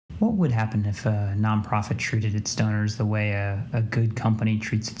What would happen if a nonprofit treated its donors the way a good company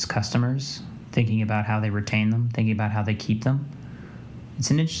treats its customers, thinking about how they retain them, thinking about how they keep them?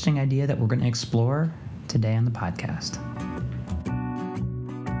 It's an interesting idea that we're going to explore today on the podcast.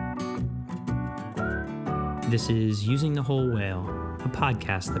 This is Using the Whole Whale, a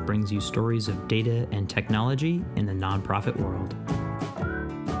podcast that brings you stories of data and technology in the nonprofit world.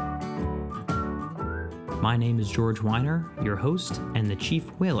 My name is George Weiner, your host and the chief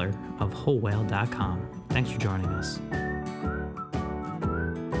whaler of wholewhale.com. Thanks for joining us.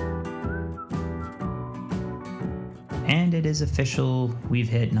 And it is official. We've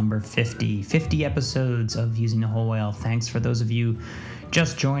hit number 50 episodes of Using the Whole Whale. Thanks for those of you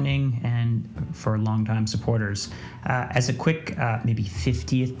just joining and for longtime supporters. As a quick, maybe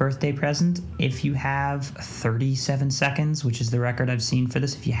 50th birthday present, if you have 37 seconds, which is the record I've seen for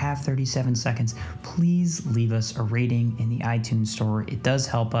this, if you have 37 seconds, please leave us a rating in the iTunes store. It does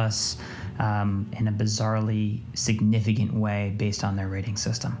help us in a bizarrely significant way based on their rating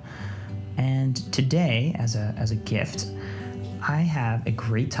system. And today, as a gift, I have a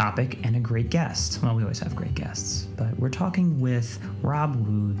great topic and a great guest. Well, we always have great guests, but we're talking with Rob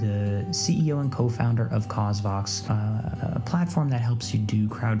Wu, the CEO and co-founder of CauseVox, a platform that helps you do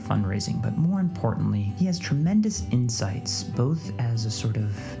crowd fundraising. But more importantly, he has tremendous insights, both as a sort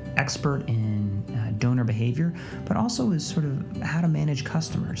of expert in donor behavior, but also as sort of how to manage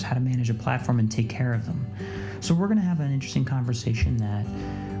customers, how to manage a platform and take care of them. So we're going to have an interesting conversation that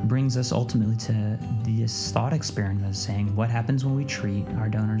brings us ultimately to this thought experiment of saying, what happens when we treat our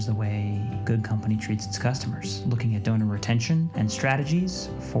donors the way a good company treats its customers? Looking at donor retention and strategies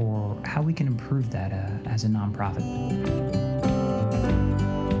for how we can improve that as a nonprofit.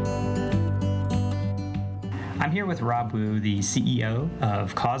 I'm here with Rob Wu, the CEO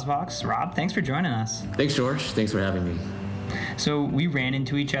of CauseVox. Rob, thanks for joining us. Thanks, George. Thanks for having me. So we ran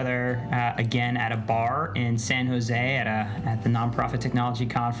into each other again at a bar in San Jose at the Nonprofit Technology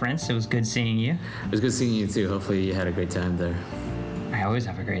Conference. It was good seeing you. It was good seeing you too. Hopefully you had a great time there. I always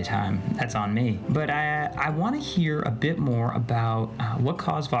have a great time. That's on me. But I want to hear a bit more about what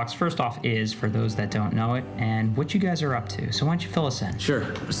CauseVox, first off, is for those that don't know it, and what you guys are up to. So why don't you fill us in?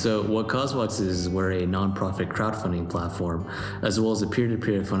 Sure. So what CauseVox is, we're a nonprofit crowdfunding platform, as well as a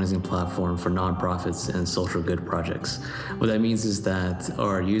peer-to-peer fundraising platform for nonprofits and social good projects. What that means is that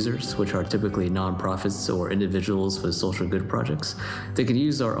our users, which are typically nonprofits or individuals with social good projects, they can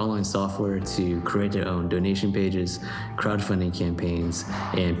use our online software to create their own donation pages, crowdfunding campaigns,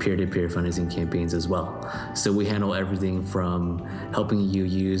 and peer-to-peer fundraising campaigns as well. So we handle everything from helping you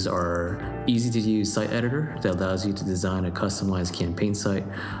use our easy-to-use site editor that allows you to design a customized campaign site,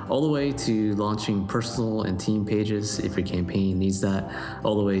 all the way to launching personal and team pages if your campaign needs that,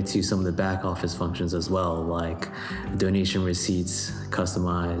 all the way to some of the back office functions as well, like donation receipts,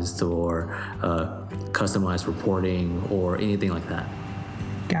 customized or customized reporting or anything like that.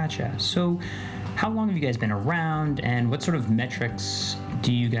 Gotcha. So how long have you guys been around, and what sort of metrics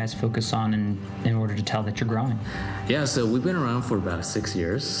do you guys focus on in order to tell that you're growing? Yeah, so we've been around for about 6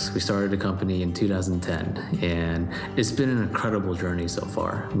 years. We started the company in 2010, and it's been an incredible journey so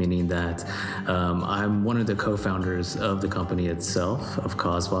far, meaning that I'm one of the co-founders of the company itself, of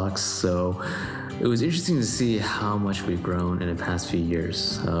CauseVox. So it was interesting to see how much we've grown in the past few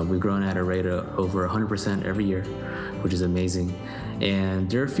years. We've grown at a rate of over 100% every year, which is amazing. And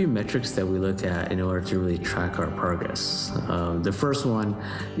there are a few metrics that we look at in order to really track our progress. The first one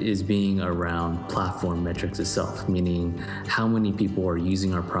is being around platform metrics itself, meaning how many people are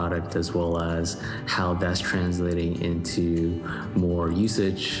using our product, as well as how that's translating into more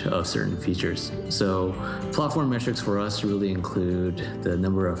usage of certain features. So platform metrics for us really include the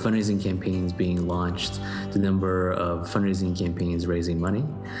number of fundraising campaigns being launched, the number of fundraising campaigns raising money,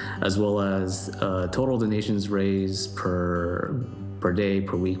 as well as total donations raised per day,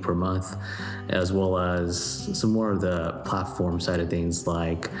 per week, per month, as well as some more of the platform side of things,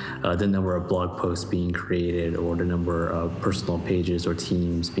 like the number of blog posts being created or the number of personal pages or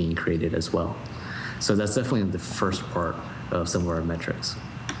teams being created as well. So that's definitely the first part of some of our metrics.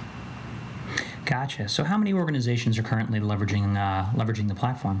 Gotcha. So how many organizations are currently leveraging the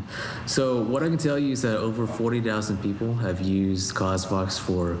platform? So what I can tell you is that over 40,000 people have used CauseVox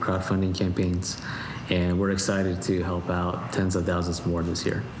for crowdfunding campaigns, and we're excited to help out tens of thousands more this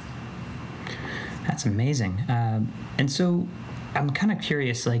year. That's amazing. And so I'm kind of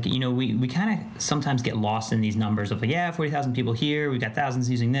curious, like, we kind of sometimes get lost in these numbers of like, 40,000 people here, we got thousands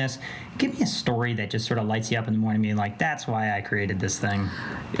using this. Give me a story that just sort of lights you up in the morning being like, that's why I created this thing.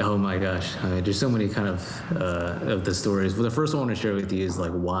 Oh my gosh. There's so many kind of the stories. Well, the first one I want to share with you is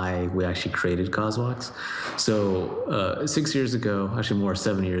like why we actually created CauseVox. So 6 years ago, actually more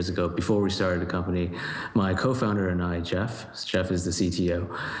 7 years ago, before we started the company, my co-founder and I, Jeff is the CTO,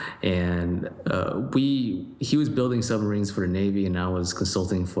 and he was building submarines for the Navy, and I was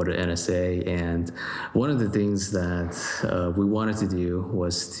consulting for the NSA. And one of the things that we wanted to do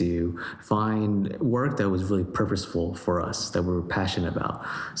was to find work that was really purposeful for us, that we were passionate about.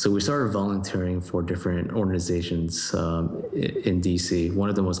 So we started volunteering for different organizations in DC. One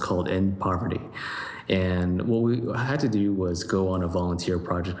of them was called End Poverty. And what we had to do was go on a volunteer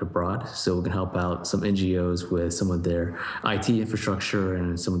project abroad so we can help out some NGOs with some of their IT infrastructure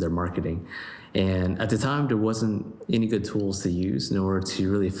and some of their marketing. And at the time, there wasn't any good tools to use in order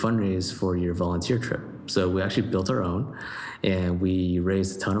to really fundraise for your volunteer trip. So we actually built our own, and we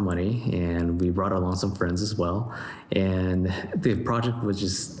raised a ton of money, and we brought along some friends as well. And the project was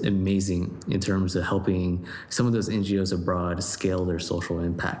just amazing in terms of helping some of those NGOs abroad scale their social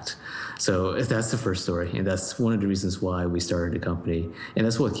impact. So that's the first story, and that's one of the reasons why we started the company, and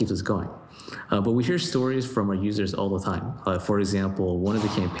that's what keeps us going. But we hear stories from our users all the time. For example, one of the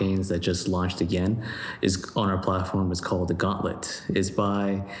campaigns that just launched again is on our platform. It's called The Gauntlet. It's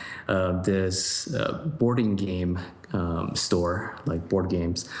by this boarding game store, like board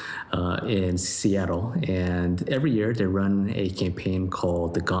games, in Seattle. And every year they run a campaign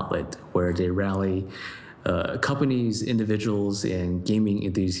called The Gauntlet, where they rally companies, individuals, and gaming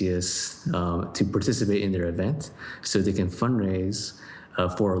enthusiasts to participate in their event so they can fundraise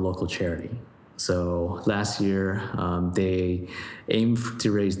for a local charity. So last year, they aimed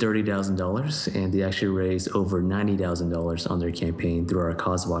to raise $30,000, and they actually raised over $90,000 on their campaign through our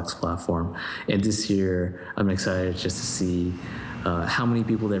CauseVox platform. And this year, I'm excited just to see how many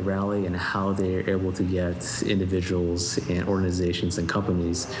people they rally and how they're able to get individuals and organizations and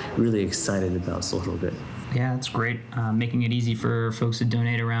companies really excited about social good. Yeah, that's great. Making it easy for folks to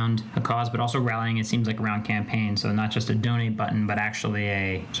donate around a cause, but also rallying, it seems like, around campaigns. So not just a donate button, but actually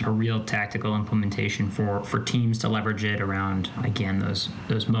a sort of real tactical implementation for teams to leverage it around, again, those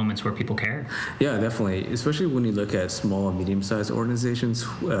moments where people care. Yeah, definitely. Especially when you look at small and medium-sized organizations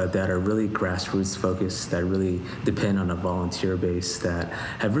that are really grassroots focused, that really depend on a volunteer base, that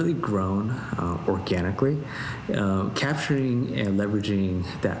have really grown organically. Capturing and leveraging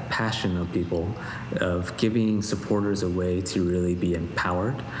that passion of people, of giving supporters a way to really be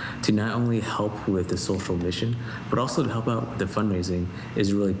empowered to not only help with the social mission, but also to help out with the fundraising is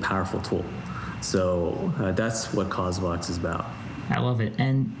a really powerful tool. So that's what CauseVox is about. I love it.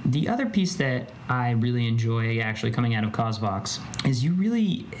 And the other piece that I really enjoy actually coming out of CauseVox is you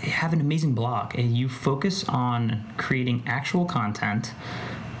really have an amazing blog, and you focus on creating actual content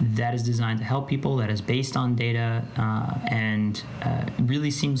that is designed to help people, that is based on data, and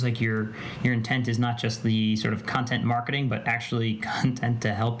really seems like your intent is not just the sort of content marketing, but actually content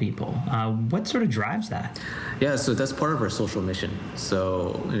to help people. What sort of drives that? Yeah, so that's part of our social mission.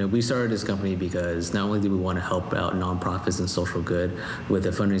 So we started this company because not only do we want to help out nonprofits and social good with the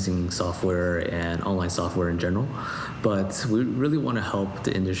fundraising software and online software in general, but we really want to help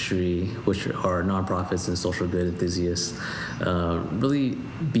the industry, which are nonprofits and social good enthusiasts, really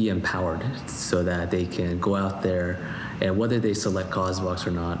be empowered so that they can go out there, and whether they select CauseVox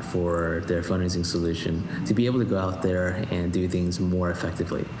or not for their fundraising solution, to be able to go out there and do things more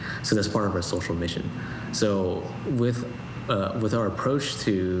effectively. So that's part of our social mission. So with our approach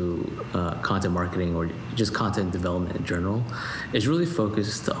to content marketing, or just content development in general, is really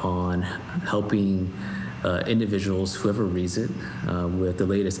focused on helping individuals, whoever reads it, with the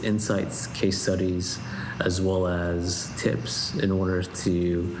latest insights, case studies, as well as tips in order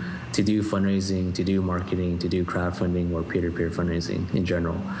to do fundraising, to do marketing, to do crowdfunding or peer-to-peer fundraising in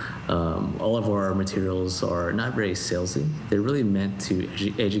general. All of our materials are not very salesy. They're really meant to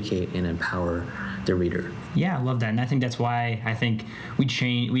educate and empower the reader. Yeah, I love that. And I think that's why I think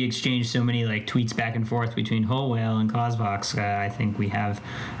we exchange so many like tweets back and forth between Whole Whale and CauseVox. I think we have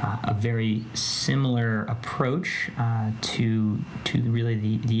a very similar approach to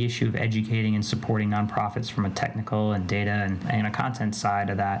really the issue of educating and supporting nonprofits from a technical and data and a content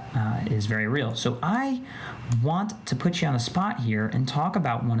side of that is very real. So I want to put you on the spot here and talk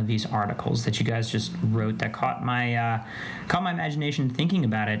about one of these articles that you guys just wrote that caught my imagination thinking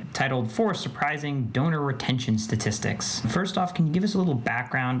about it, titled 4 Surprising Donor Retention Statistics. First off, can you give us a little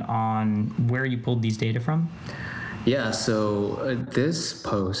background on where you pulled these data from? Yeah, so this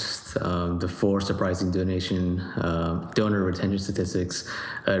post, the four surprising donor retention statistics,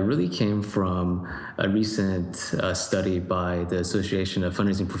 really came from a recent study by the Association of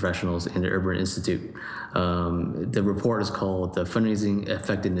Fundraising Professionals and the Urban Institute. The report is called the Fundraising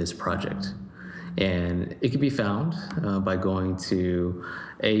Effectiveness Project. And it can be found by going to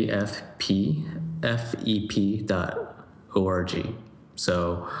afpfep.org.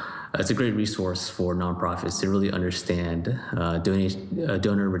 So it's a great resource for nonprofits to really understand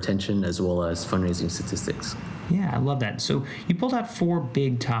donor retention as well as fundraising statistics. Yeah, I love that. So you pulled out four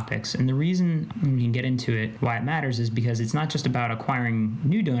big topics, and the reason we can get into it, why it matters, is because it's not just about acquiring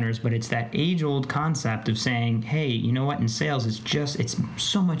new donors, but it's that age-old concept of saying, hey, you know what, in sales, it's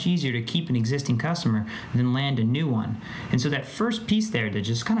so much easier to keep an existing customer than land a new one. And so that first piece there that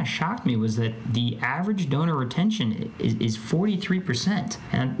just kind of shocked me was that the average donor retention is 43%.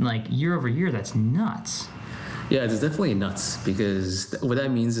 And like year over year, that's nuts. Yeah, it's definitely nuts because what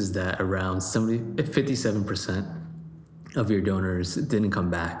that means is that around 57% of your donors didn't come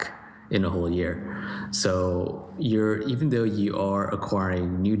back in a whole year. So even though you are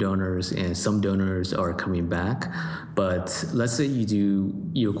acquiring new donors and some donors are coming back, but let's say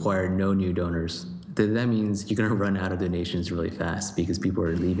you acquire no new donors, then that means you're going to run out of donations really fast because people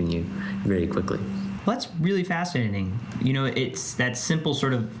are leaving you very quickly. Well, that's really fascinating. You know, it's that simple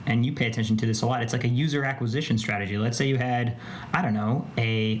sort of, and you pay attention to this a lot, it's like a user acquisition strategy. Let's say you had, I don't know,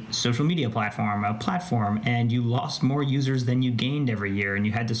 a social media platform, and you lost more users than you gained every year, and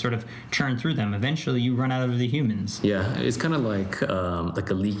you had to sort of churn through them. Eventually, you run out of the humans. Yeah, it's kind of like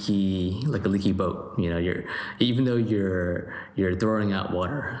a leaky boat. You know, even though you're throwing out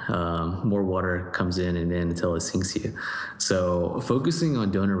water, more water comes in and then until it sinks you. So focusing on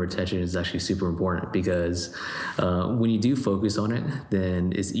donor retention is actually super important because when you do focus on it,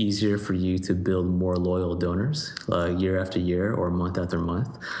 then it's easier for you to build more loyal donors year after year or month after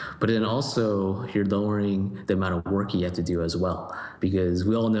month. But then also you're lowering the amount of work you have to do as well, because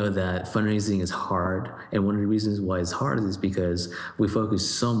we all know that fundraising is hard. And one of the reasons why it's hard is because we focus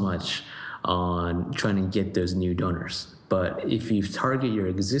so much on trying to get those new donors. But if you target your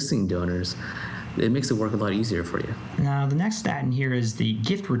existing donors, it makes it work a lot easier for you. Now, the next stat in here is the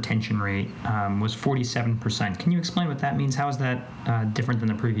gift retention rate was 47%. Can you explain what that means? How is that different than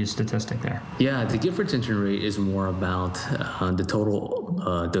the previous statistic there? Yeah, the gift retention rate is more about the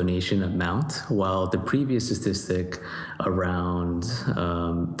total donation amount, while the previous statistic around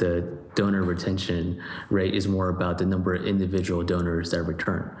the donor retention rate is more about the number of individual donors that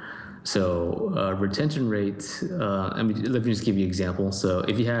return. So retention rate, let me just give you an example. So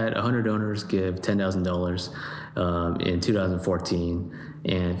if you had 100 donors give $10,000 in 2014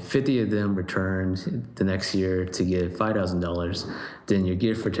 and 50 of them returned the next year to give $5,000, then your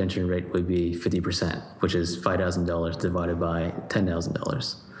gift retention rate would be 50%, which is $5,000 divided by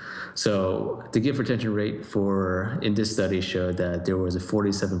 $10,000. So the gift retention rate in this study showed that there was a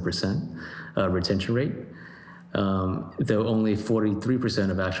 47% retention rate. Though only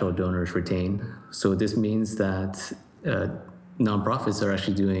 43% of actual donors retain. So this means that nonprofits are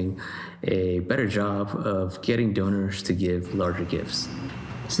actually doing a better job of getting donors to give larger gifts.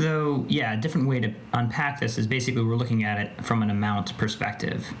 So, yeah, a different way to unpack this is basically we're looking at it from an amount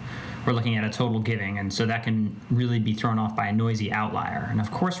perspective. We're looking at a total giving, and so that can really be thrown off by a noisy outlier. And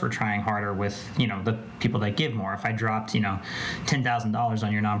of course, we're trying harder with, the people that give more. If I dropped, $10,000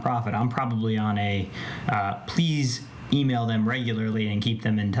 on your nonprofit, I'm probably on a please email them regularly and keep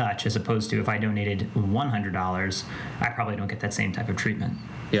them in touch, as opposed to if I donated $100, I probably don't get that same type of treatment.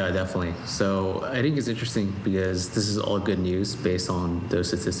 Yeah, definitely. So I think it's interesting because this is all good news based on those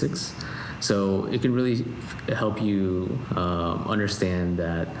statistics. So it can really help you understand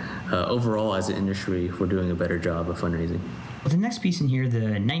that overall as an industry, we're doing a better job of fundraising. Well, the next piece in here, the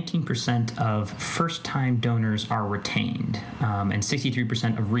 19% of first-time donors are retained, and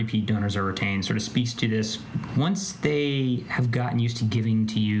 63% of repeat donors are retained, sort of speaks to this. Once they have gotten used to giving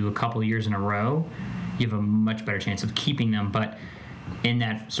to you a couple of years in a row, you have a much better chance of keeping them. But in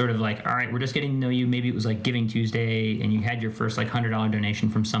that sort of like, all right, we're just getting to know you, maybe it was like Giving Tuesday and you had your first like $100 donation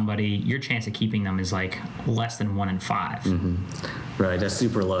from somebody, your chance of keeping them is like less than 1 in 5. Mm-hmm. Right, that's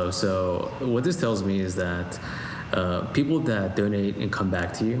super low. So what this tells me is that people that donate and come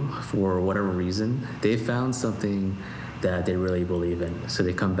back to you for whatever reason, they found something that they really believe in. So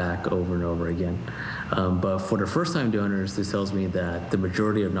they come back over and over again. But for the first-time donors, this tells me that the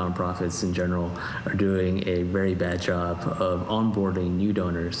majority of nonprofits in general are doing a very bad job of onboarding new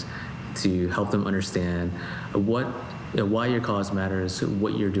donors to help them understand why your cause matters,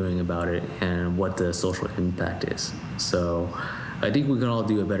 what you're doing about it, and what the social impact is. So I think we can all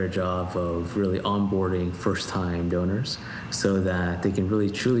do a better job of really onboarding first-time donors so that they can really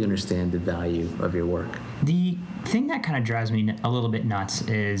truly understand the value of your work. The thing that kind of drives me a little bit nuts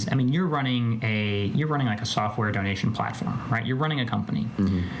is, I mean, you're running like a software donation platform, right? You're running a company.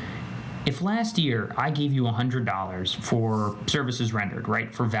 Mm-hmm. If last year I gave you $100 for services rendered,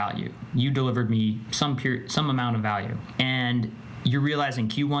 right, for value, you delivered me some amount of value, and you're realizing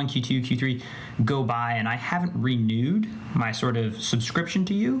Q1, Q2, Q3 go by and I haven't renewed my sort of subscription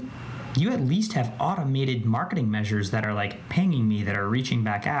to you, you at least have automated marketing measures that are like pinging me, that are reaching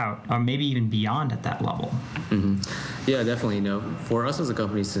back out, or maybe even beyond at that level. Mm-hmm. Yeah, definitely. For us as a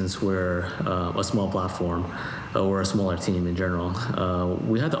company, since we're a small platform, or a smaller team in general,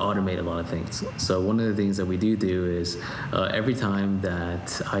 we have to automate a lot of things. So one of the things that we do is every time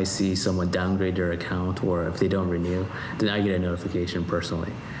that I see someone downgrade their account, or if they don't renew, then I get a notification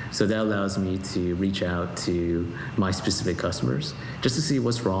personally. So that allows me to reach out to my specific customers just to see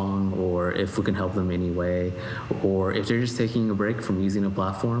what's wrong, or if we can help them in any way, or if they're just taking a break from using the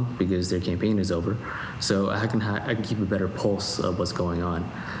platform because their campaign is over. So I can keep a better pulse of what's going on.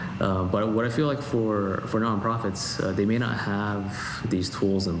 But what I feel like for nonprofits, they may not have these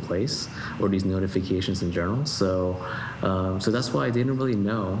tools in place or these notifications in general. So that's why they didn't really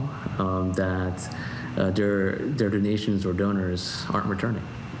know that their donations or donors aren't returning.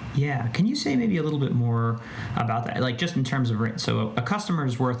 Yeah. Can you say maybe a little bit more about that? Like just in terms of rent. So a customer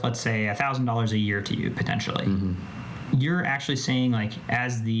is worth, let's say, $1,000 a year to you potentially. Mm-hmm. You're actually saying, like,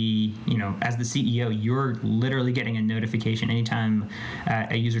 as the CEO, you're literally getting a notification anytime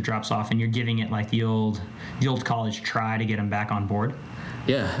a user drops off, and you're giving it like the old college try to get them back on board.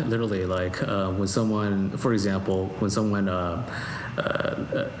 Yeah, literally. Like when someone, for example,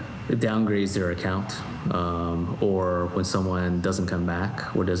 downgrades their account, or when someone doesn't come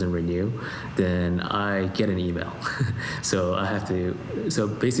back or doesn't renew, then I get an email. So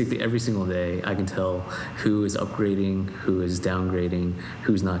basically every single day I can tell who is upgrading, who is downgrading,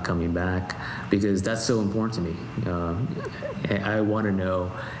 who's not coming back, because that's so important to me. I want to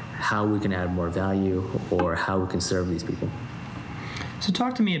know how we can add more value or how we can serve these people. So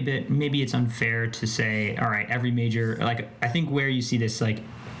talk to me a bit. Maybe it's unfair to say, all right, every major, like, I think where you see this, like,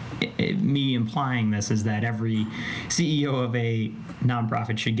 me implying this is that every CEO of a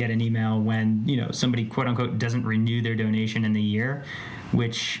nonprofit should get an email when, somebody quote unquote doesn't renew their donation in the year,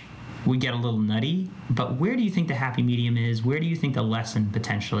 which would get a little nutty. But where do you think the happy medium is? Where do you think the lesson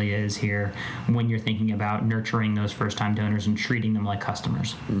potentially is here when you're thinking about nurturing those first-time donors and treating them like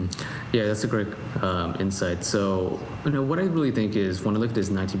customers? Yeah, that's a great insight. So, what I really think is when I look at this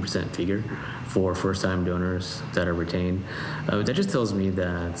 19% figure for first-time donors that are retained, that just tells me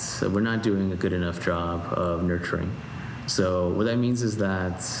that we're not doing a good enough job of nurturing. So what that means is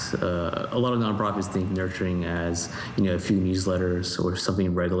that a lot of nonprofits think nurturing as, a few newsletters or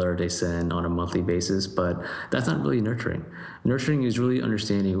something regular they send on a monthly basis, but that's not really nurturing. Nurturing is really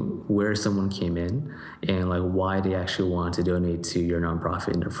understanding where someone came in and like why they actually want to donate to your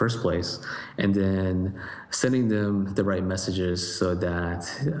nonprofit in the first place, and then sending them the right messages so that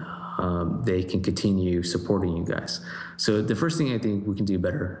they can continue supporting you guys. So the first thing I think we can do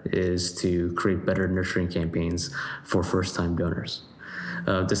better is to create better nurturing campaigns for first-time donors.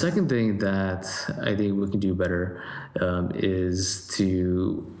 The second thing that I think we can do better is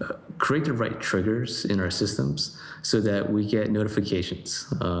to create the right triggers in our systems so that we get notifications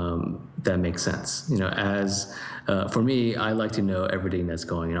that make sense. For me, I like to know everything that's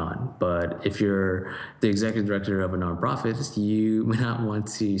going on. But if you're the executive director of a nonprofit, you may not want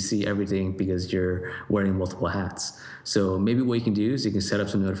to see everything because you're wearing multiple hats. So maybe what you can do is you can set up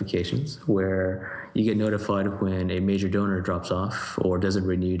some notifications where you get notified when a major donor drops off or doesn't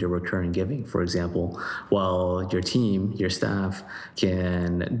renew their recurring giving, for example, while your team, your staff,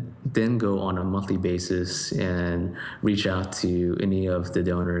 can then go on a monthly basis and reach out to any of the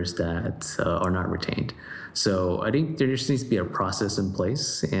donors that are not retained. So I think there just needs to be a process in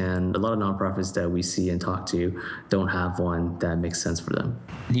place, and a lot of nonprofits that we see and talk to don't have one that makes sense for them.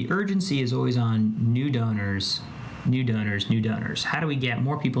 The urgency is always on new donors. How do we get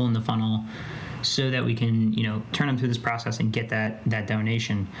more people in the funnel so that we can, turn them through this process and get that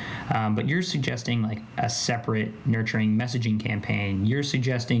donation? But you're suggesting like a separate nurturing messaging campaign. You're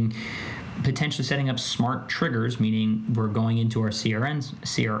potentially setting up smart triggers, meaning we're going into our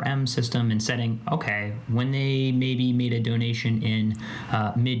CRM system and setting, okay, when they maybe made a donation in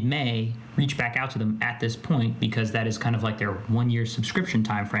mid-May, reach back out to them at this point, because that is kind of like their 1 year subscription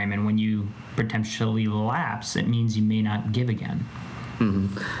time frame. And when you potentially lapse, it means you may not give again.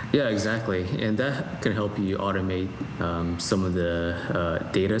 Yeah, exactly. And that can help you automate some of the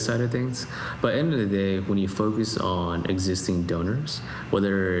data side of things. But at the end of the day, when you focus on existing donors,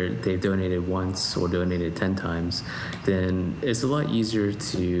 whether they've donated once or donated 10 times, then it's a lot easier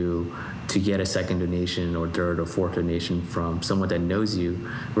to get a second donation or third or fourth donation from someone that knows you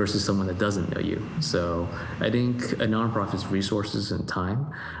versus someone that doesn't know you. So I think a nonprofit's resources and time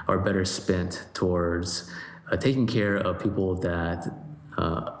are better spent towards taking care of people that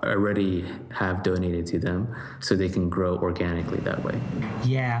already have donated to them so they can grow organically that way.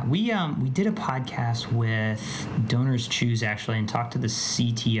 Yeah, we did a podcast with Donors Choose actually and talked to the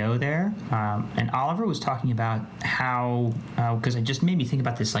CTO there, and Oliver was talking about how because it just made me think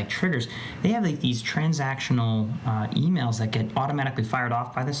about this like triggers. They have like these transactional emails that get automatically fired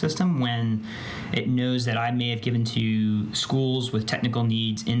off by the system when it knows that I may have given to schools with technical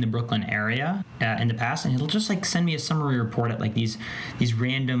needs in the Brooklyn area in the past, and it'll just like send me a summary report at like these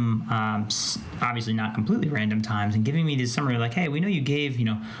random, obviously not completely random times, and giving me this summary like, hey, we know you gave,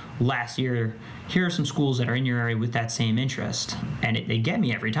 last year, here are some schools that are in your area with that same interest. And they get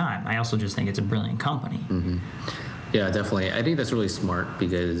me every time. I also just think it's a brilliant company. Mm-hmm. Yeah, definitely. I think that's really smart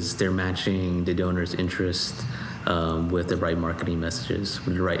because they're matching the donor's interest with the right marketing messages,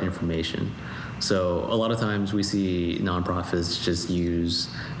 with the right information. So a lot of times we see nonprofits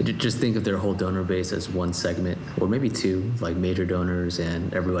just think of their whole donor base as one segment or maybe two, like major donors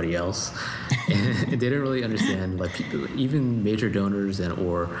and everybody else. And they don't really understand, like even major donors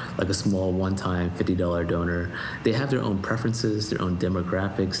or like a small one-time $50 donor, they have their own preferences, their own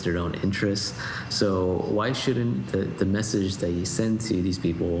demographics, their own interests. So why shouldn't the message that you send to these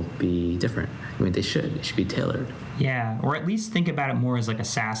people be different? I mean, they should. It should be tailored. Yeah, or at least think about it more as like a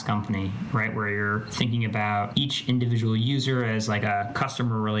SaaS company, right? Where you're thinking about each individual user as like a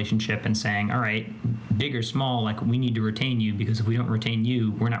customer relationship and saying, all right, big or small, like we need to retain you because if we don't retain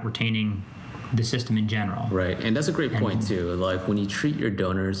you, we're not retaining the system in general. Right, and that's a great point too. Like when you treat your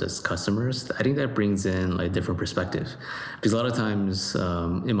donors as customers, I think that brings in like a different perspective. Because a lot of times,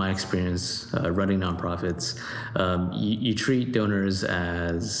 in my experience running nonprofits, you treat donors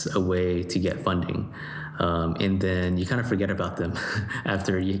as a way to get funding. And then you kind of forget about them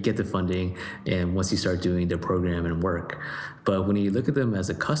after you get the funding and once you start doing the program and work. But when you look at them as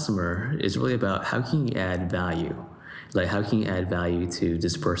a customer, it's really about how can you add value? Like how can you add value to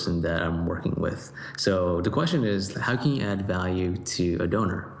this person that I'm working with? So the question is, how can you add value to a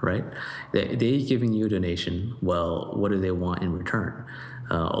donor, right? They're giving you a donation. Well, what do they want in return?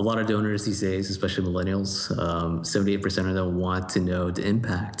 A lot of donors these days, especially millennials, 78% of them want to know the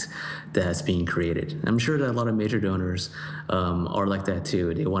impact that's being created. I'm sure that a lot of major donors are like that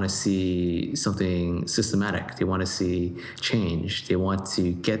too. They want to see something systematic. They want to see change. They want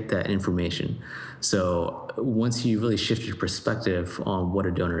to get that information. So once you really shift your perspective on what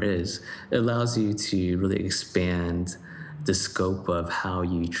a donor is, it allows you to really expand the scope of how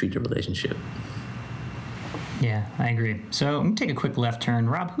you treat a relationship. Yeah, I agree. So I'm going to take a quick left turn.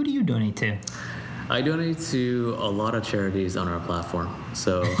 Rob, who do you donate to? I donate to a lot of charities on our platform.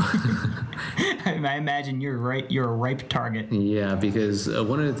 So I imagine you're a ripe target. Yeah, because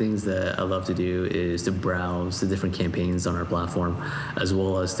one of the things that I love to do is to browse the different campaigns on our platform, as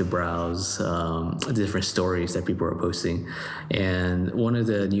well as to browse the different stories that people are posting. And one of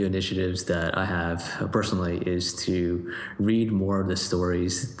the new initiatives that I have personally is to read more of the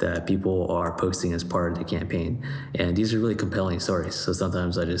stories that people are posting as part of the campaign. And these are really compelling stories. So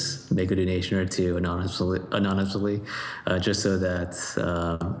sometimes I just make a donation or two anonymously just so that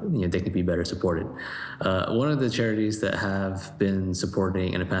they can be better supported. One of the charities that have been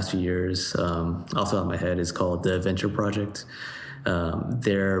supporting in the past few years, off the top of my head, is called the Venture Project.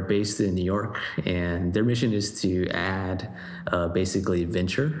 They're based in New York, and their mission is to add basically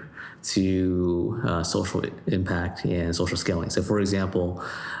venture to social impact and social scaling. So for example,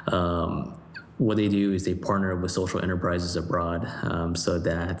 what they do is they partner with social enterprises abroad so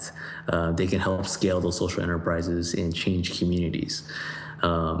that they can help scale those social enterprises and change communities.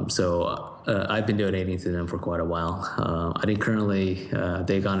 So I've been donating to them for quite a while. I think currently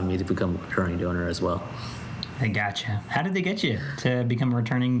they've gotten me to become a recurring donor as well. I gotcha. How did they get you to become a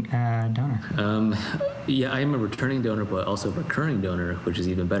returning donor? Yeah, I am a returning donor, but also a recurring donor, which is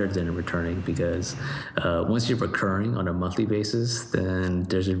even better than a returning because once you're recurring on a monthly basis, then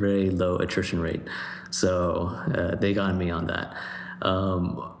there's a very low attrition rate. So they got me on that.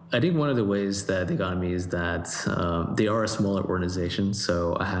 I think one of the ways that they got me is that they are a smaller organization,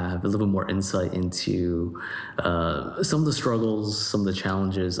 so I have a little bit more insight into some of the struggles, some of the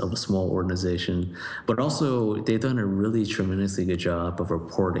challenges of a small organization, but also they've done a really tremendously good job of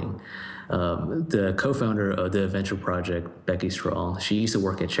reporting. The co-founder of the venture project, Becky Strahl, she used to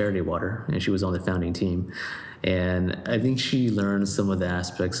work at Charity Water, and she was on the founding team. And I think she learned some of the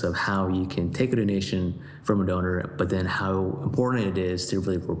aspects of how you can take a donation from a donor, but then how important it is to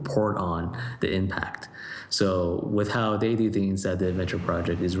really report on the impact. So with how they do things at the Venture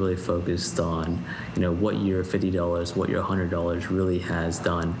Project is really focused on, what your $50, what your $100 really has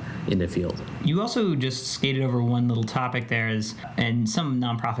done in the field. You also just skated over one little topic there and some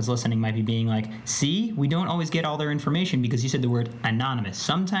nonprofits listening might be being like, see, we don't always get all their information because you said the word anonymous.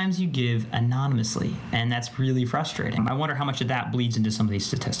 Sometimes you give anonymously, and that's really frustrating. I wonder how much of that bleeds into some of these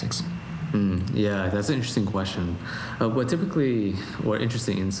statistics. Yeah, that's an interesting question.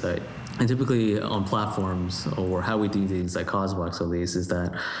 Interesting insight. And typically on platforms or how we do things like CauseVox at least is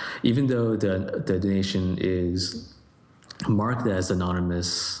that even though the donation is marked as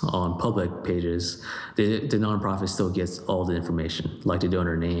anonymous on public pages, the nonprofit still gets all the information, like the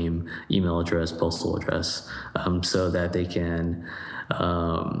donor name, email address, postal address, so that they can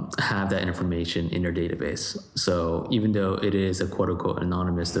have that information in their database. So even though it is a quote-unquote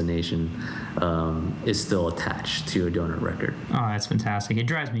anonymous donation, it's still attached to a donor record. Oh, that's fantastic. It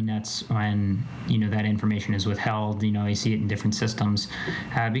drives me nuts when, that information is withheld. You see it in different systems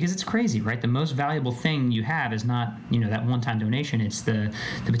because it's crazy, right? The most valuable thing you have is not, that one-time donation. It's the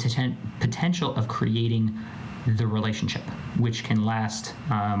potential of creating the relationship, which can last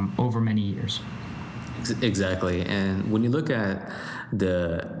over many years. Exactly. And when you look at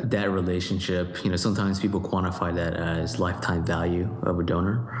that relationship, sometimes people quantify that as lifetime value of a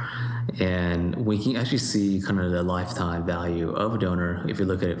donor. And we can actually see kind of the lifetime value of a donor, if you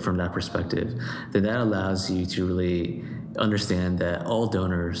look at it from that perspective, then that allows you to really understand that all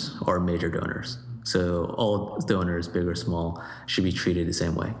donors are major donors. So all donors, big or small, should be treated the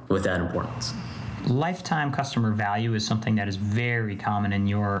same way with that importance. Lifetime customer value is something that is very common in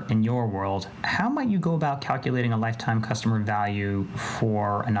your world. How might you go about calculating a lifetime customer value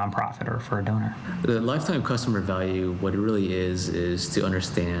for a nonprofit or for a donor? The lifetime customer value, what it really is to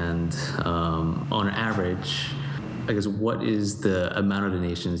understand on average, I guess, what is the amount of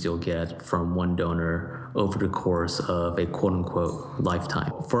donations you'll get from one donor over the course of a quote-unquote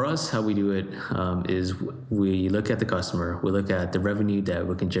lifetime. For us, how we do it is we look at the customer, we look at the revenue that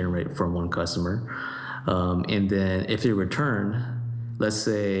we can generate from one customer, and then if they return, let's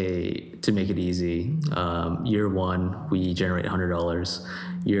say, to make it easy, year one, we generate $100.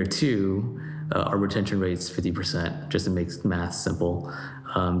 Year two, our retention rate's 50%, just to make math simple.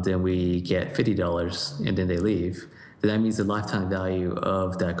 Then we get $50 and then they leave. Then that means the lifetime value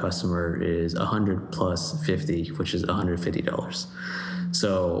of that customer is 100 plus 50, which is $150.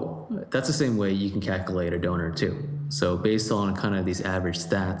 So that's the same way you can calculate a donor too. So based on kind of these average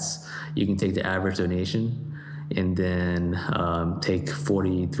stats, you can take the average donation and then take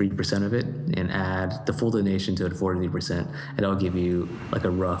 43% of it and add the full donation to the 43%, and that'll give you like a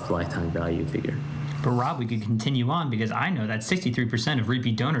rough lifetime value figure. But Rob, we could continue on because I know that 63% of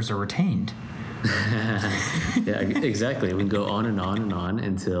repeat donors are retained. Yeah, exactly. We can go on and on and on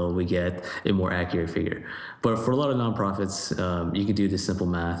until we get a more accurate figure. But for a lot of nonprofits, you can do this simple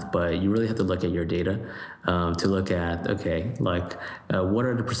math, but you really have to look at your data to look at, what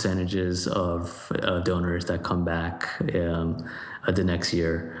are the percentages of donors that come back the next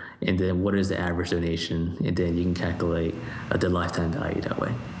year, and then what is the average donation, and then you can calculate the lifetime value that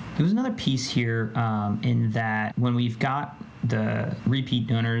way. There was another piece here in that when we've got the repeat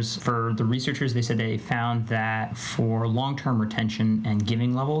donors, for the researchers, they said they found that for long-term retention and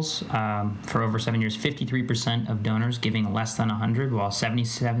giving levels, for over 7 years, 53% of donors giving less than $100, while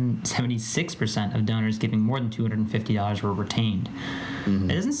 76% of donors giving more than $250 were retained. Mm-hmm.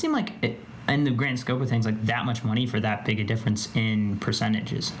 It doesn't seem like, in the grand scope of things, like that much money for that big a difference in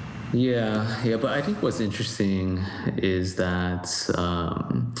percentages. Yeah, but I think what's interesting is that,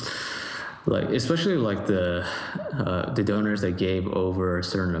 especially the donors that gave over a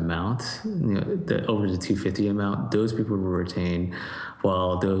certain amount, over the 250 amount, those people were retained,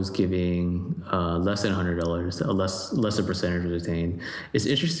 while those giving less than $100, a lesser percentage was retained. It's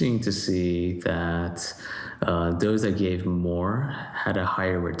interesting to see that those that gave more had a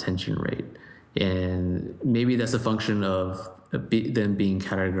higher retention rate, and maybe that's a function of them being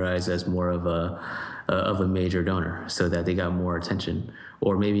categorized as more of a major donor, so that they got more attention.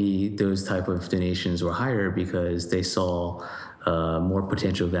 Or maybe those type of donations were higher because they saw more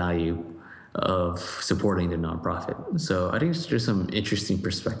potential value of supporting the nonprofit. So I think there's some interesting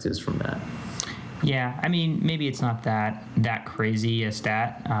perspectives from that. Yeah, I mean, maybe it's not that crazy a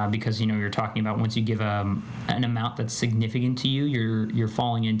stat because you're talking about once you give an amount that's significant to you, you're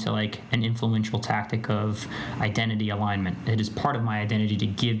falling into like an influential tactic of identity alignment. It is part of my identity to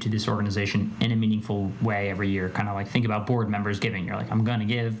give to this organization in a meaningful way every year. Kind of like think about board members giving. You're like, I'm gonna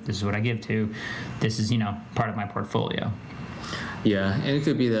give. This is what I give to. This is part of my portfolio. Yeah, and it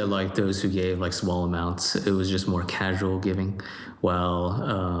could be that like those who gave like small amounts, it was just more casual giving,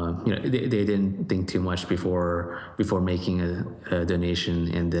 while they didn't think too much before making a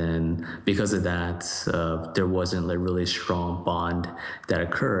donation, and then because of that, there wasn't like really strong bond that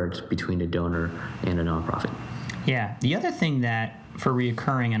occurred between the donor and a nonprofit. Yeah, the other thing that for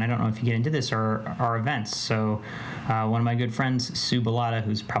reoccurring, and I don't know if you get into this, are events. So one of my good friends, Sue Bellata,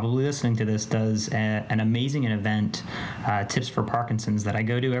 who's probably listening to this, does an amazing event, Tips for Parkinson's, that I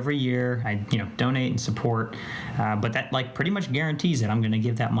go to every year. I donate and support, but that like pretty much guarantees that I'm going to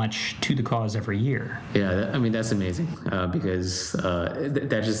give that much to the cause every year. Yeah, I mean that's amazing because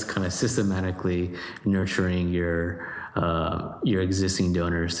that just kind of systematically nurturing your existing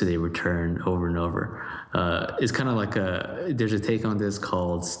donors so they return over and over. It's kind of like there's a take on this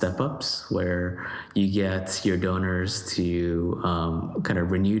called step-ups, where you get your donors to kind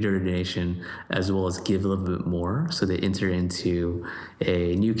of renew their donation as well as give a little bit more, so they enter into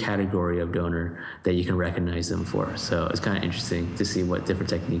a new category of donor that you can recognize them for. So it's kind of interesting to see what different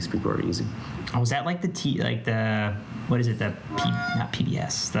techniques people are using. Oh, is that like what is it? Not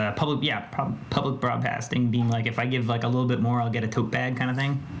PBS, the public broadcasting being like, if I give like a little bit more, I'll get a tote bag kind of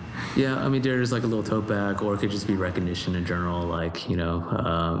thing? Yeah, I mean, there's like a little tote bag, or it could just be recognition in general. Like,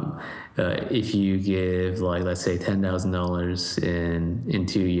 if you give like, let's say $10,000 in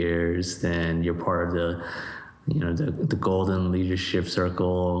 2 years, then you're part of the golden leadership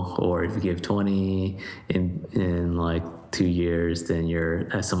circle. Or if you give 20 in like 2 years, then you're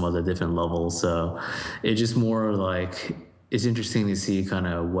at some other different level. So it's just more like, it's interesting to see kind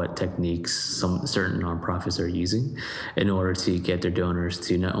of what techniques some certain nonprofits are using in order to get their donors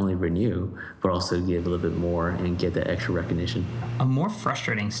to not only renew, but also give a little bit more and get that extra recognition. A more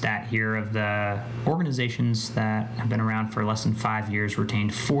frustrating stat here of the organizations that have been around for less than 5 years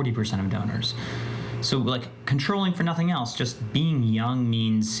retained 40% of donors. So like controlling for nothing else, just being young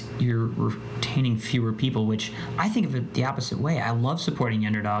means you're retaining fewer people, which I think of it the opposite way. I love supporting the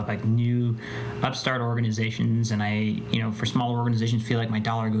underdog, like new upstart organizations, and I, for smaller organizations, feel like my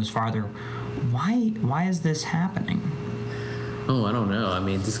dollar goes farther. Why is this happening? Oh, I don't know. I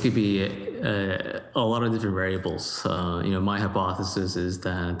mean, this could be a lot of different variables. My hypothesis is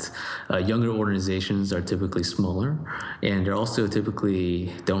that younger organizations are typically smaller, and they also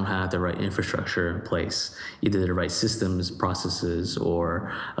typically don't have the right infrastructure in place, either the right systems, processes,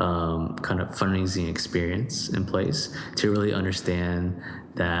 or kind of fundraising experience in place to really understand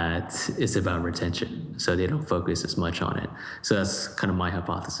that it's about retention, so they don't focus as much on it. So that's kind of my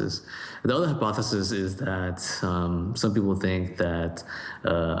hypothesis. The other hypothesis is that some people think that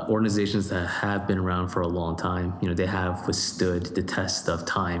organizations that have been around for a long time, they have withstood the test of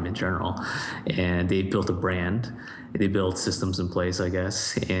time in general, and they built a brand, they built systems in place, I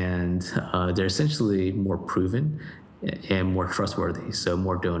guess, and they're essentially more proven and more trustworthy, so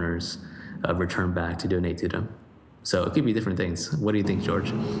more donors return back to donate to them. So it could be different things. What do you think,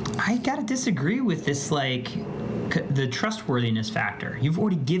 George? I gotta disagree with this, like, the trustworthiness factor. You've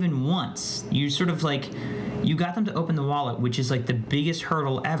already given once. You sort of like, you got them to open the wallet, which is like the biggest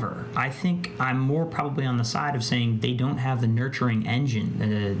hurdle ever. I think I'm more probably on the side of saying they don't have the nurturing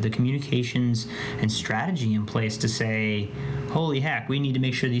engine, the communications and strategy in place to say, holy heck, we need to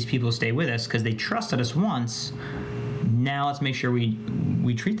make sure these people stay with us because they trusted us once. Now let's make sure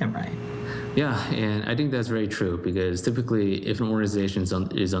we treat them right. Yeah, and I think that's very true, because typically if an organization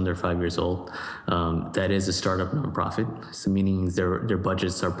is under 5 years old, that is a startup nonprofit. So meaning their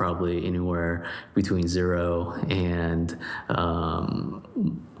budgets are probably anywhere between zero and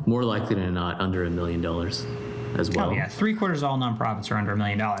more likely than not under $1 million as well. Oh yeah, 3/4 of all nonprofits are under $1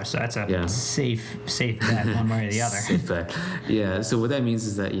 million, so that's a safe bet one way or the other. Safe bet. Yeah. So what that means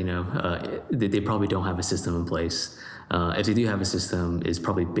is that they probably don't have a system in place. If they do have a system, it's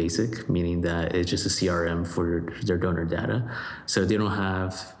probably basic, meaning that it's just a CRM for their donor data. So they don't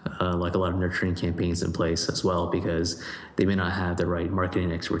have like a lot of nurturing campaigns in place as well, because they may not have the right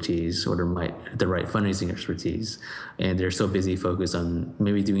marketing expertise or the right fundraising expertise. And they're so busy focused on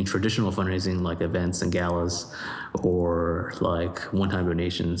maybe doing traditional fundraising like events and galas or like one-time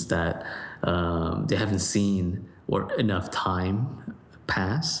donations that they haven't seen or enough time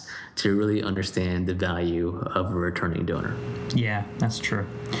pass to really understand the value of a returning donor. Yeah, that's true.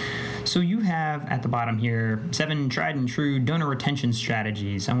 So you have at the bottom here 7 tried and true donor retention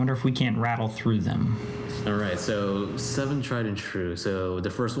strategies. I wonder if we can't rattle through them. All right, so 7 tried and true. So the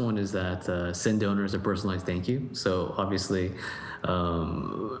first one is that send donors a personalized thank you. So obviously,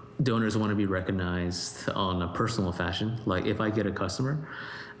 donors want to be recognized on a personal fashion. Like if I get a customer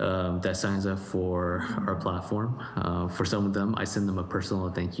that signs up for our platform, for some of them, I send them a personal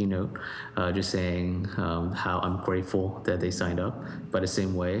thank you note, just saying how I'm grateful that they signed up. But the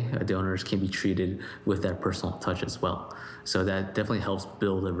same way, donors can be treated with that personal touch as well. So that definitely helps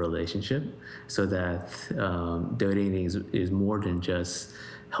build a relationship so that donating is more than just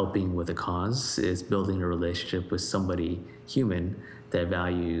helping with a cause. It's building a relationship with somebody human that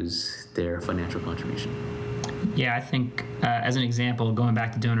values their financial contribution. Yeah, I think as an example, going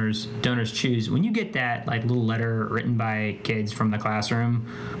back to donors choose, when you get that like little letter written by kids from the classroom,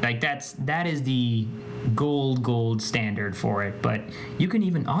 like that is the gold standard for it. But you can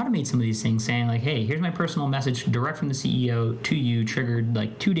even automate some of these things, saying like, hey, here's my personal message direct from the CEO to you, triggered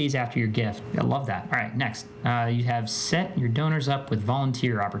like 2 days after your gift. I love that. All right, next, you have set your donors up with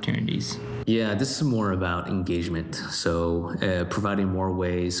volunteer opportunities. Yeah, this is more about engagement. So providing more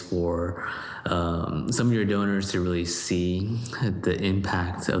ways for some of your donors to really see the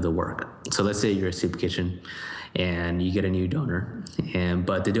impact of the work. So let's say you're a soup kitchen and you get a new donor,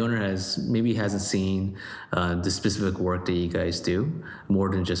 but the donor hasn't seen the specific work that you guys do, more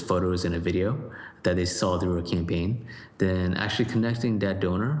than just photos and a video that they saw through a campaign. Then actually connecting that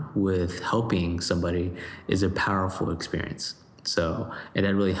donor with helping somebody is a powerful experience. So, and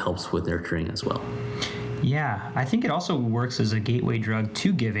that really helps with nurturing as well. Yeah, I think it also works as a gateway drug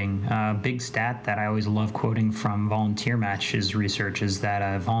to giving. Big stat that I always love quoting from Volunteer Match's research is that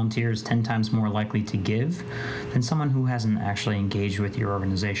a volunteer is 10 times more likely to give than someone who hasn't actually engaged with your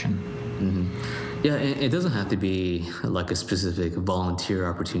organization. Mm-hmm. Yeah, it doesn't have to be like a specific volunteer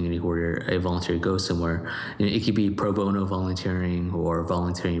opportunity where a volunteer goes somewhere. It could be pro bono volunteering or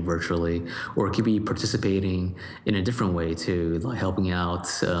volunteering virtually, or it could be participating in a different way too, like helping out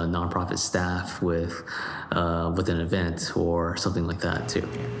nonprofit staff with an event or something like that too.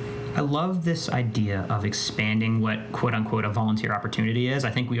 I love this idea of expanding what quote unquote a volunteer opportunity is.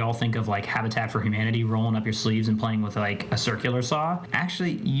 I think we all think of like Habitat for Humanity, rolling up your sleeves and playing with like a circular saw.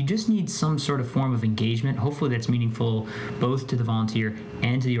 Actually, you just need some sort of form of engagement, hopefully that's meaningful both to the volunteer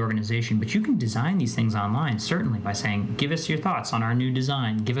and to the organization. But you can design these things online, certainly, by saying, give us your thoughts on our new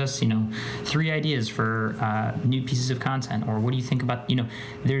design. Give us, 3 ideas for new pieces of content, or what do you think about,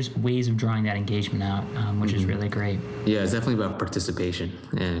 there's ways of drawing that engagement out, which is really great. Yeah, it's definitely about participation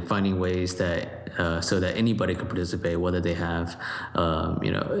and finding ways that so that anybody can participate, whether they have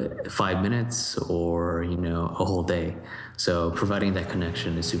 5 minutes or a whole day. So providing that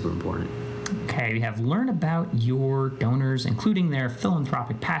connection is super important. Okay, we have learn about your donors, including their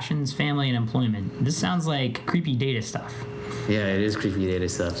philanthropic passions, family, and employment. This sounds like creepy data stuff. Yeah, it is creepy data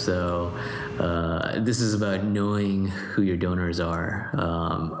stuff. So this is about knowing who your donors are,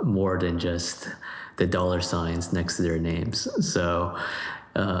 more than just the dollar signs next to their names. So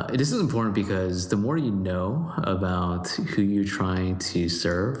this is important because the more you know about who you're trying to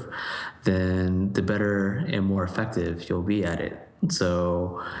serve, then the better and more effective you'll be at it.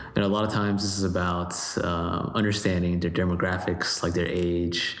 So, a lot of times this is about understanding their demographics, like their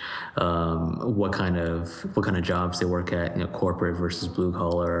age, what kind of jobs they work at, corporate versus blue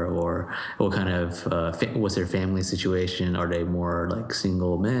collar, or what kind of what's their family situation? Are they more like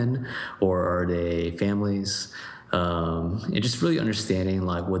single men, or are they families? And just really understanding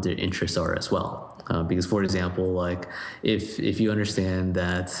like what their interests are as well. Because, for example, like if you understand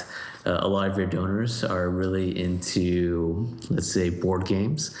that a lot of your donors are really into, let's say, board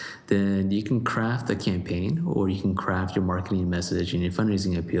games, then you can craft a campaign, or you can craft your marketing message and your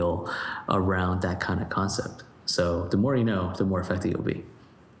fundraising appeal around that kind of concept. So the more you know, the more effective you'll be.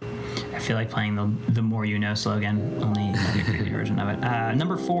 I feel like playing the more you know slogan, only a creepy version of it.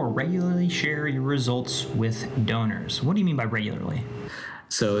 Number 4, regularly share your results with donors. What do you mean by regularly?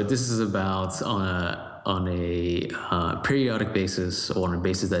 So this is about on a periodic basis, or on a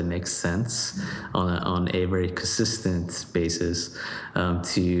basis that makes sense, on a very consistent basis,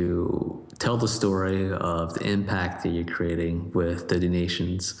 to tell the story of the impact that you're creating with the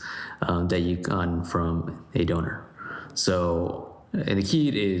donations that you've gotten from a donor. So, and the key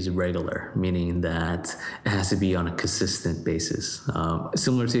is regular, meaning that it has to be on a consistent basis.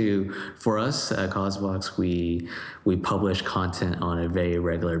 Similar to, for us at CauseVox, we publish content on a very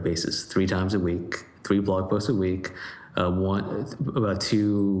regular basis, 3 times a week, 3 blog posts a week, about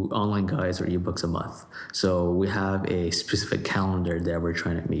 2 online guides or ebooks a month. So we have a specific calendar that we're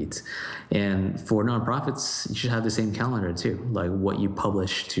trying to meet. And for nonprofits, you should have the same calendar too. Like what you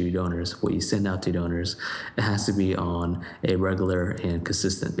publish to donors, what you send out to donors, it has to be on a regular and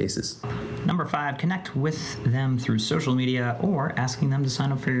consistent basis. Number 5, connect with them through social media or asking them to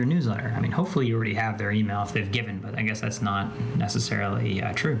sign up for your newsletter. I mean, hopefully you already have their email if they've given, but I guess that's not necessarily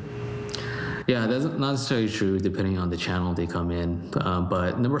true. Yeah, that's not necessarily true depending on the channel they come in.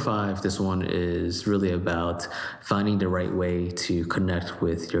 But number 5, this one is really about finding the right way to connect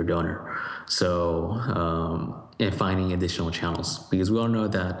with your donor. So, and finding additional channels, because we all know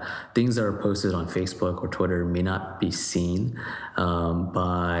that things that are posted on Facebook or Twitter may not be seen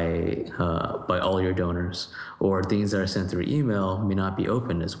by all your donors, or things that are sent through email may not be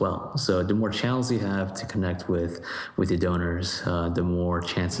opened as well. So the more channels you have to connect with your donors, the more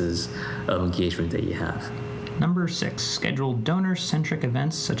chances of engagement that you have. Number 6, schedule donor-centric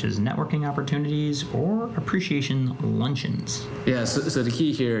events such as networking opportunities or appreciation luncheons. Yeah, so the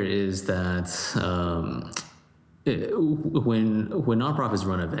key here is that when nonprofits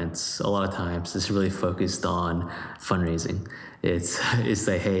run events, a lot of times it's really focused on fundraising. It's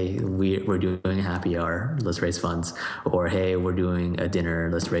like, hey, we're doing a happy hour, let's raise funds, or hey, we're doing a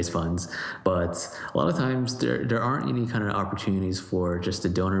dinner, let's raise funds. But a lot of times there aren't any kind of opportunities for just the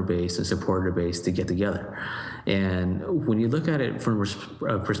donor base and supporter base to get together. And when you look at it from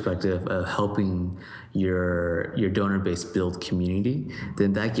a perspective of helping your donor base build community,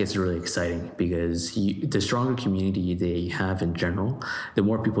 then that gets really exciting, because the stronger community they have in general, the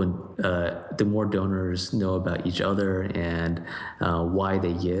more people, the more donors know about each other and why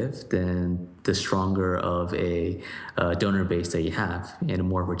they give, then the stronger of a donor base that you have, and the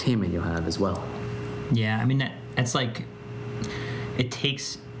more retainment you'll have as well. Yeah, I mean, it's like, it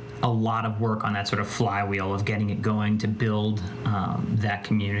takes a lot of work on that sort of flywheel of getting it going to build that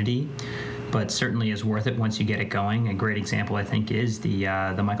community, but certainly is worth it once you get it going. A great example, I think, is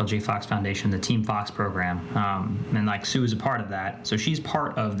the Michael J. Fox Foundation, the Team Fox program, and like Sue is a part of that. So she's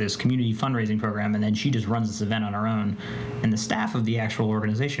part of this community fundraising program, and then she just runs this event on her own. And the staff of the actual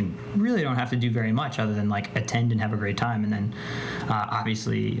organization really don't have to do very much other than like attend and have a great time, and then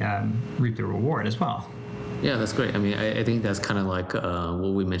obviously reap the reward as well. Yeah, that's great. I mean, I think that's kind of like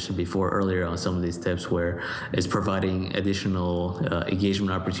what we mentioned before earlier on some of these tips, where it's providing additional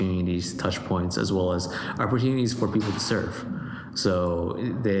engagement opportunities, touch points, as well as opportunities for people to serve. So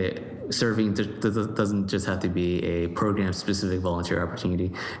serving doesn't just have to be a program-specific volunteer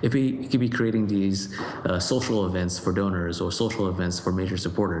opportunity. It could be creating these social events for donors or social events for major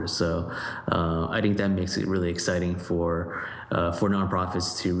supporters. So I think that makes it really exciting for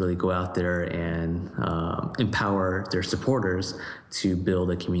nonprofits to really go out there and empower their supporters to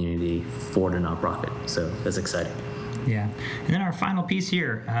build a community for the nonprofit. So that's exciting. Yeah. And then our final piece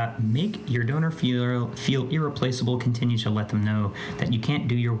here, make your donor feel irreplaceable. Continue to let them know that you can't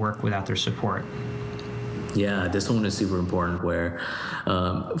do your work without their support. Yeah, this one is super important, where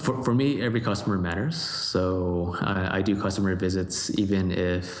for me, every customer matters. So I do customer visits,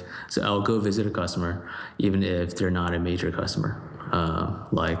 so I'll go visit a customer, even if they're not a major customer.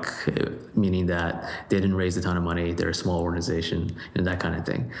 Meaning that they didn't raise a ton of money, they're a small organization, and that kind of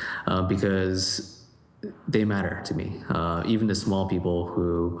thing. Because they matter to me. Even the small people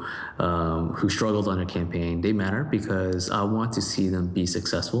who struggled on a campaign, they matter, because I want to see them be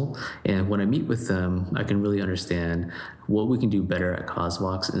successful. And when I meet with them, I can really understand what we can do better at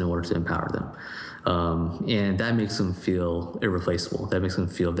CauseVox in order to empower them. And that makes them feel irreplaceable. That makes them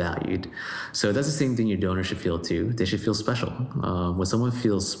feel valued. So that's the same thing your donors should feel too. They should feel special. When someone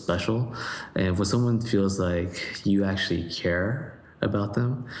feels special, and when someone feels like you actually care about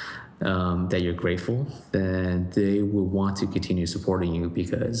them, that you're grateful, then they will want to continue supporting you,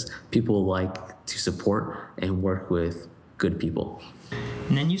 because people like to support and work with good people.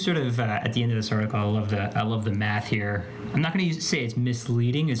 And then you sort of, at the end of this article, I love the math here. I'm not going to say it's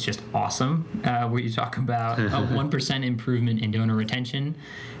misleading, it's just awesome, where you talk about a 1% improvement in donor retention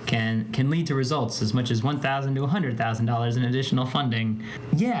can lead to results as much as $1,000 to $100,000 in additional funding.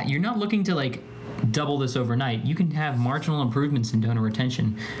 Yeah, you're not looking to double this overnight. You can have marginal improvements in donor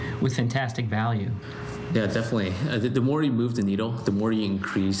retention with fantastic value. Yeah, definitely. The more you move the needle, the more you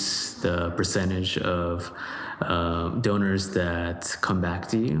increase the percentage of donors that come back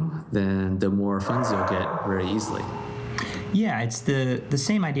to you, then the more funds you'll get very easily. Yeah, it's the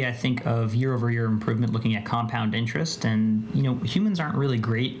same idea, I think, of year-over-year improvement, looking at compound interest. And, humans aren't really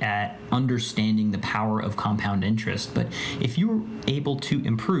great at understanding the power of compound interest. But if you're able to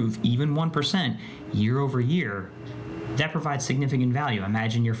improve even 1% year over year, that provides significant value.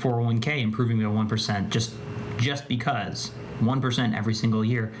 Imagine your 401k improving by 1%, just just because 1% every single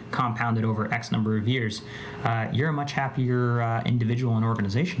year compounded over X number of years, you're a much happier individual and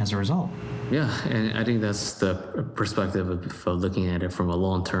organization as a result. Yeah, and I think that's the perspective of looking at it from a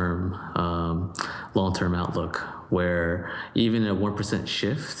long-term outlook, where even a 1%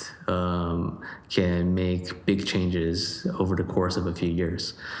 shift can make big changes over the course of a few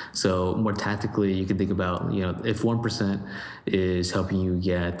years. So more tactically, you can think about, if 1% is helping you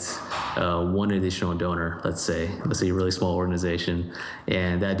get one additional donor, let's say a really small organization,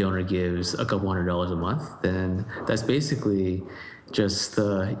 and that donor gives a couple $100 a month, then that's basically just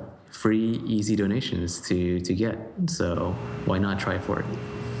free, easy donations to get. So why not try for it?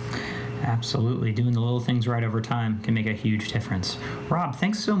 Absolutely. Doing the little things right over time can make a huge difference. Rob,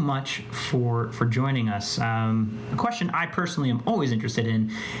 thanks so much for joining us. A question I personally am always interested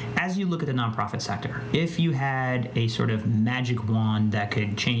in, as you look at the nonprofit sector, if you had a sort of magic wand that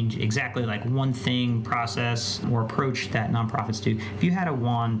could change exactly like one thing, process, or approach that nonprofits do, if you had a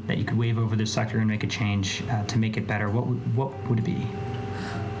wand that you could wave over this sector and make a change to make it better, what would it be?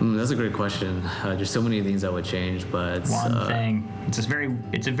 That's a great question. There's so many things I would change, but one thing. It's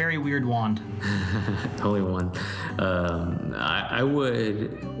a very weird wand. Only one. I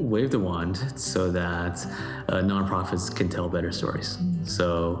would wave the wand so that nonprofits can tell better stories.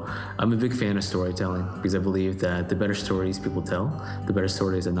 So I'm a big fan of storytelling because I believe that the better stories people tell, the better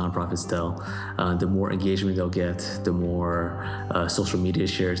stories that nonprofits tell, the more engagement they'll get, the more social media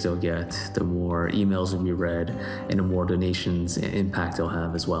shares they'll get, the more emails will be read, and the more donations and impact they'll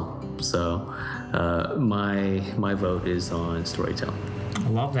have as well. So my vote is on storytelling. I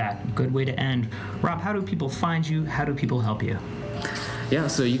love that. Good way to end. Rob, how do people find you? How do people help you? Yeah,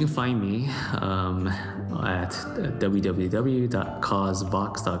 so you can find me at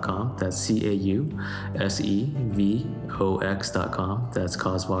www.causevox.com. That's CAUSEVOX.com. That's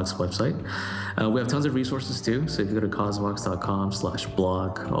CauseVox website. We have tons of resources too. So if you go to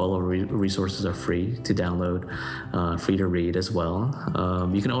causevox.com/blog, all of our resources are free to download, free to read as well.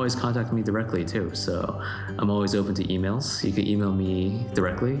 You can always contact me directly too. So I'm always open to emails. You can email me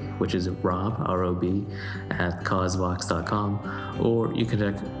directly, which is Rob, R-O-B, at causevox.com, or you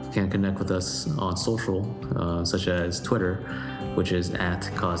can connect with us on social, such as Twitter, which is at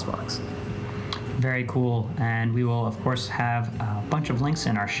CauseVox. Very cool. And we will, of course, have a bunch of links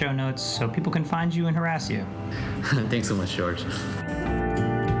in our show notes so people can find you and harass you. Thanks so much, George.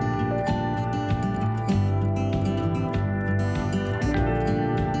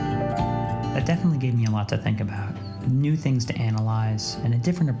 That definitely gave me a lot to think about. New things to analyze and a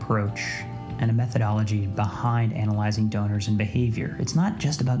different approach and a methodology behind analyzing donors and behavior. It's not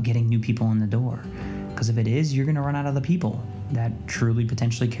just about getting new people in the door, because if it is, you're going to run out of the people that truly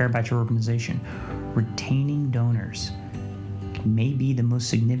potentially care about your organization. Retaining donors may be the most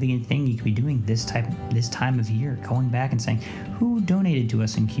significant thing you could be doing this time of year, going back and saying, who donated to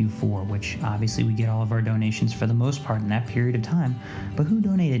us in Q4, which obviously we get all of our donations for the most part in that period of time, but who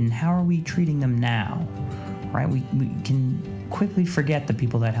donated and how are we treating them now, right? We can quickly forget the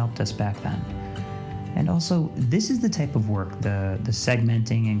people that helped us back then. And also, this is the type of work, the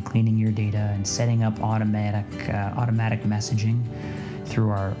segmenting and cleaning your data and setting up automatic messaging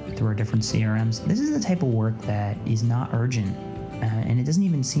through our different CRMs. This is the type of work that is not urgent, and it doesn't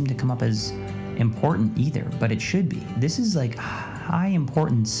even seem to come up as important either, but it should be. This is like high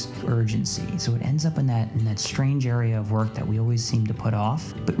importance urgency, so it ends up in that strange area of work that we always seem to put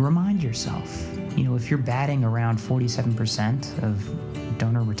off. But remind yourself, if you're batting around 47% of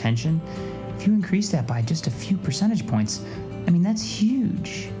donor retention, if you increase that by just a few percentage points, that's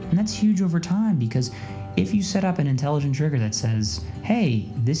huge. And that's huge over time, because if you set up an intelligent trigger that says, hey,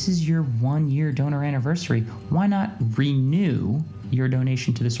 this is your 1-year donor anniversary, why not renew your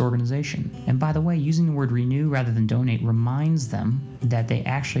donation to this organization? And by the way, using the word renew rather than donate reminds them that they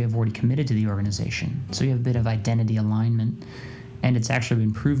actually have already committed to the organization. So you have a bit of identity alignment, and it's actually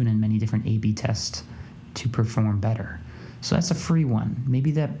been proven in many different A/B tests to perform better. So that's a free one.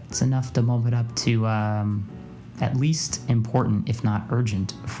 Maybe that's enough to bump it up to at least important, if not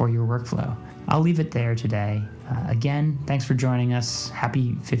urgent, for your workflow. I'll leave it there today. Again, thanks for joining us.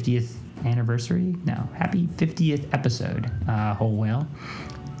 Happy 50th anniversary? No, happy 50th episode, Whole Whale.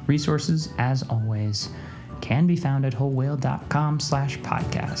 Resources, as always, can be found at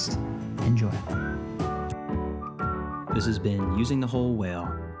wholewhale.com/podcast. Enjoy. This has been Using the Whole Whale.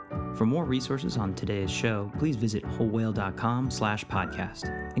 For more resources on today's show, please visit wholewhale.com/podcast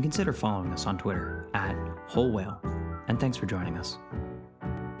and consider following us on Twitter at wholewhale. And thanks for joining us.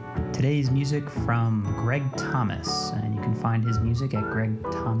 Today's music from Greg Thomas, and you can find his music at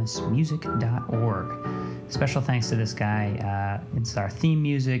gregthomasmusic.org. Special thanks to this guy. It's our theme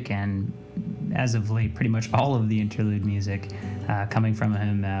music and and as of late, pretty much all of the interlude music coming from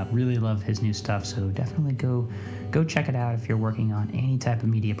him. Really love his new stuff, so definitely go check it out if you're working on any type of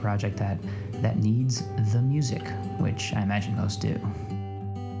media project that needs the music, which I imagine most do.